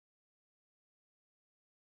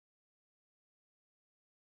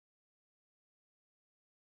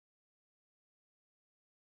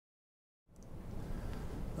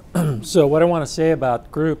So what I want to say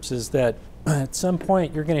about groups is that at some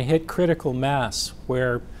point you're going to hit critical mass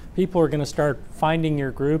where people are going to start finding your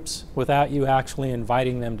groups without you actually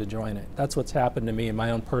inviting them to join it. That's what's happened to me in my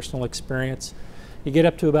own personal experience. You get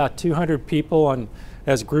up to about 200 people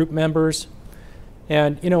as group members,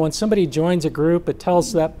 and you know, when somebody joins a group, it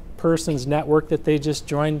tells that person's network that they just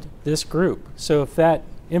joined this group. So if that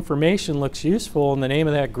information looks useful and the name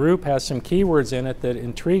of that group has some keywords in it that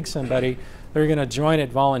intrigue somebody, they're going to join it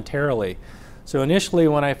voluntarily. So initially,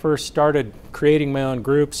 when I first started creating my own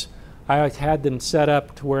groups, I had them set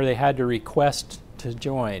up to where they had to request to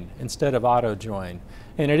join instead of auto join.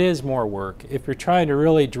 And it is more work. If you're trying to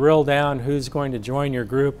really drill down who's going to join your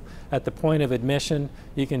group at the point of admission,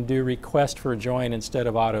 you can do request for join instead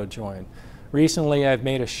of auto join. Recently, I've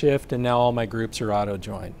made a shift and now all my groups are auto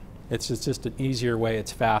join. It's just an easier way,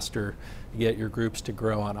 it's faster to get your groups to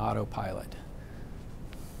grow on autopilot.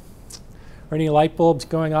 Are any light bulbs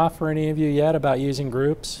going off for any of you yet about using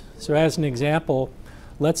groups? So as an example,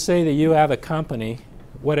 let's say that you have a company,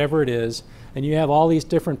 whatever it is, and you have all these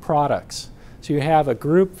different products. So you have a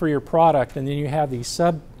group for your product, and then you have these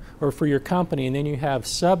for your company, and then you have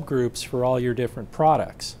subgroups for all your different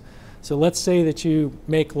products. So let's say that you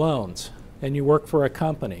make loans and you work for a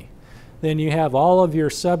company. Then you have all of your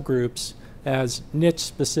subgroups as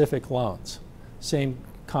niche-specific loans. Same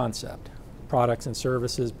concept. Products and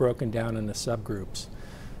services broken down into subgroups.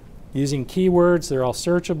 Using keywords, they're all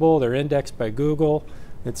searchable, they're indexed by Google.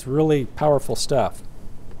 It's really powerful stuff.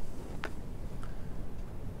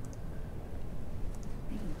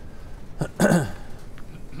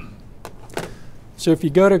 So if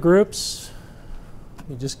you go to groups,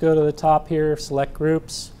 you just go to the top here, select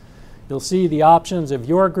groups. You'll see the options of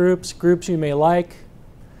your groups, groups you may like,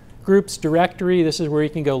 groups directory. This is where you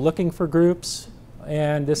can go looking for groups.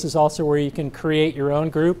 And this is also where you can create your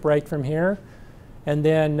own group right from here. And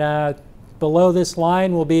then below this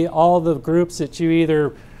line will be all the groups that you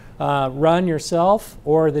either run yourself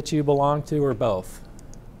or that you belong to, or both.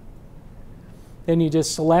 Then you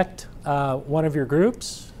just select one of your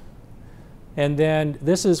groups. And then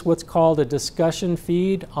this is what's called a discussion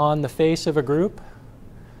feed on the face of a group.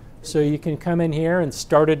 So you can come in here and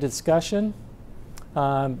start a discussion.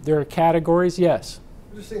 There are categories, yes?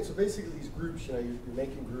 I'm just saying, so basically these groups, you know, you're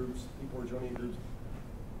making groups, people are joining groups.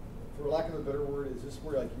 For lack of a better word, is this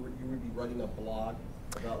where like you would be writing a blog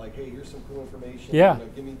about like, hey, here's some cool information. Yeah.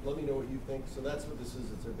 You know, let me know what you think. So that's what this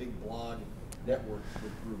is. It's a big blog network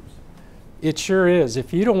with groups. It sure is.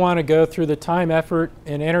 If you don't want to go through the time, effort,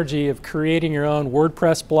 and energy of creating your own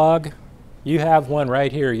WordPress blog, you have one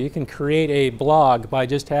right here. You can create a blog by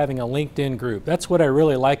just having a LinkedIn group. That's what I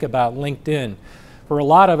really like about LinkedIn. For a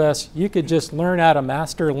lot of us, you could just learn how to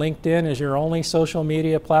master LinkedIn as your only social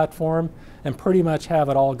media platform and pretty much have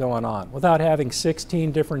it all going on without having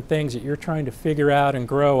 16 different things that you're trying to figure out and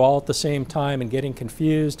grow all at the same time and getting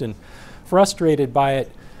confused and frustrated by it.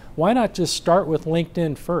 Why not just start with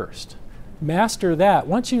LinkedIn first? Master that.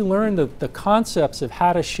 Once you learn the concepts of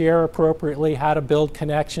how to share appropriately, how to build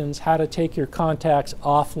connections, how to take your contacts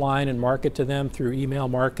offline and market to them through email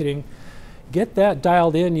marketing, get that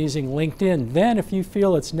dialed in using LinkedIn. Then if you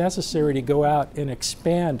feel it's necessary to go out and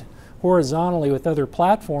expand horizontally with other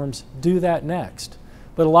platforms, do that next.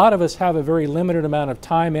 But a lot of us have a very limited amount of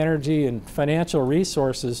time, energy, and financial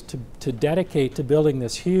resources to dedicate to building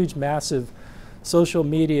this huge, massive social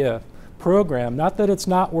media program. Not that it's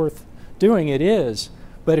not worth doing, it is,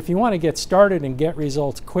 but if you want to get started and get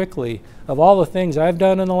results quickly, of all the things I've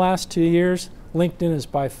done in the last 2 years, LinkedIn is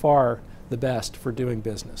by far the best for doing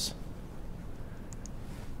business.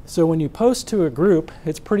 So when you post to a group,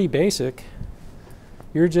 it's pretty basic.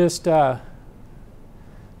 You're just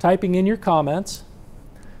typing in your comments.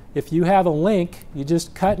 If you have a link, you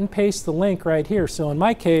just cut and paste the link right here. So in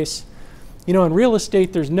my case, you know, in real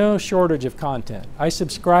estate, there's no shortage of content. I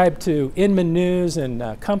subscribe to Inman News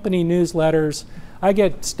and company newsletters. I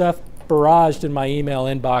get stuff barraged in my email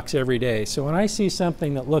inbox every day. So when I see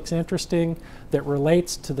something that looks interesting, that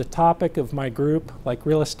relates to the topic of my group, like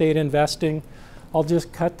real estate investing, I'll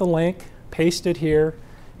just cut the link, paste it here,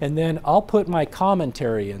 and then I'll put my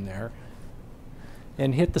commentary in there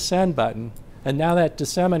and hit the send button. And now that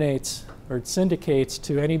disseminates or syndicates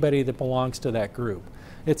to anybody that belongs to that group.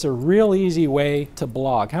 It's a real easy way to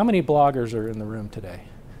blog. How many bloggers are in the room today?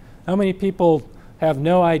 How many people have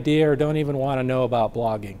no idea or don't even want to know about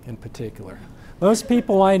blogging in particular? Most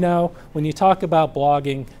people I know, when you talk about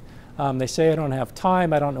blogging, they say, I don't have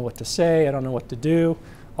time, I don't know what to say, I don't know what to do,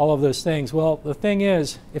 all of those things. Well, the thing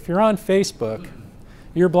is, if you're on Facebook,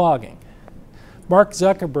 you're blogging. Mark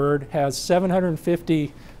Zuckerberg has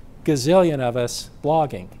 750 gazillion of us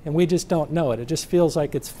blogging, and we just don't know it. It just feels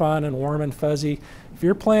like it's fun and warm and fuzzy. If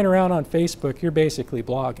you're playing around on Facebook, you're basically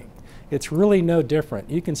blogging. It's really no different.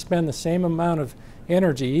 You can spend the same amount of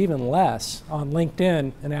energy, even less, on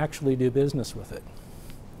LinkedIn and actually do business with it.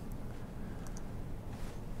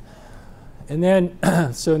 And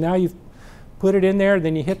then, so now you've put it in there,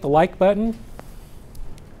 then you hit the like button.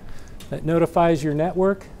 That notifies your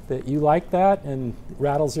network that you like that and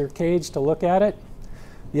rattles their cage to look at it.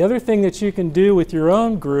 The other thing that you can do with your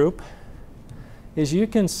own group is you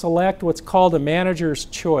can select what's called a manager's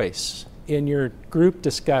choice in your group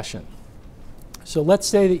discussion. So let's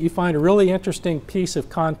say that you find a really interesting piece of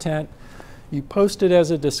content, you post it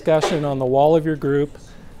as a discussion on the wall of your group,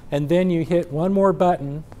 and then you hit one more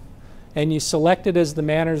button and you select it as the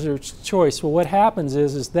manager's choice. Well, what happens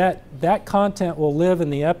is that that content will live in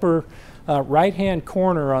the upper right-hand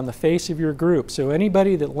corner on the face of your group. So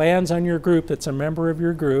anybody that lands on your group that's a member of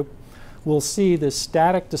your group will see this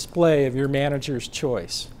static display of your manager's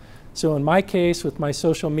choice. So in my case, with my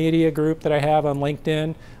social media group that I have on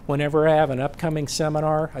LinkedIn, whenever I have an upcoming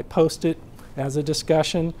seminar, I post it as a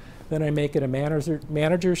discussion, then I make it a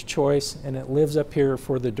manager's choice, and it lives up here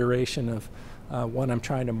for the duration of when I'm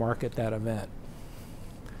trying to market that event.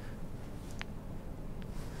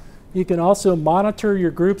 You can also monitor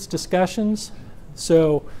your group's discussions.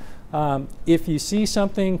 So if you see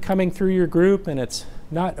something coming through your group and it's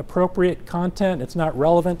not appropriate content, it's not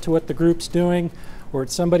relevant to what the group's doing, or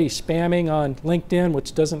it's somebody spamming on LinkedIn,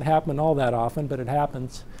 which doesn't happen all that often, but it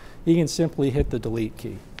happens, you can simply hit the delete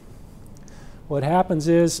key. What happens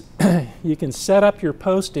is you can set up your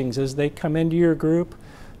postings as they come into your group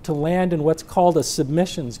to land in what's called a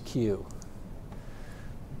submissions queue.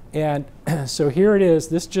 And so here it is.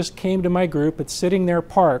 This just came to my group. It's sitting there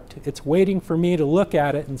parked. It's waiting for me to look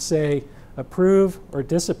at it and say approve or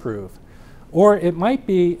disapprove. Or it might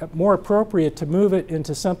be more appropriate to move it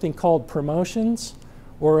into something called promotions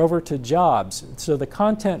or over to jobs. So the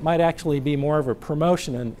content might actually be more of a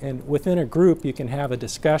promotion, and within a group you can have a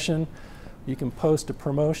discussion, you can post a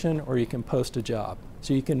promotion, or you can post a job.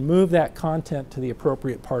 So you can move that content to the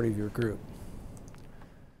appropriate part of your group.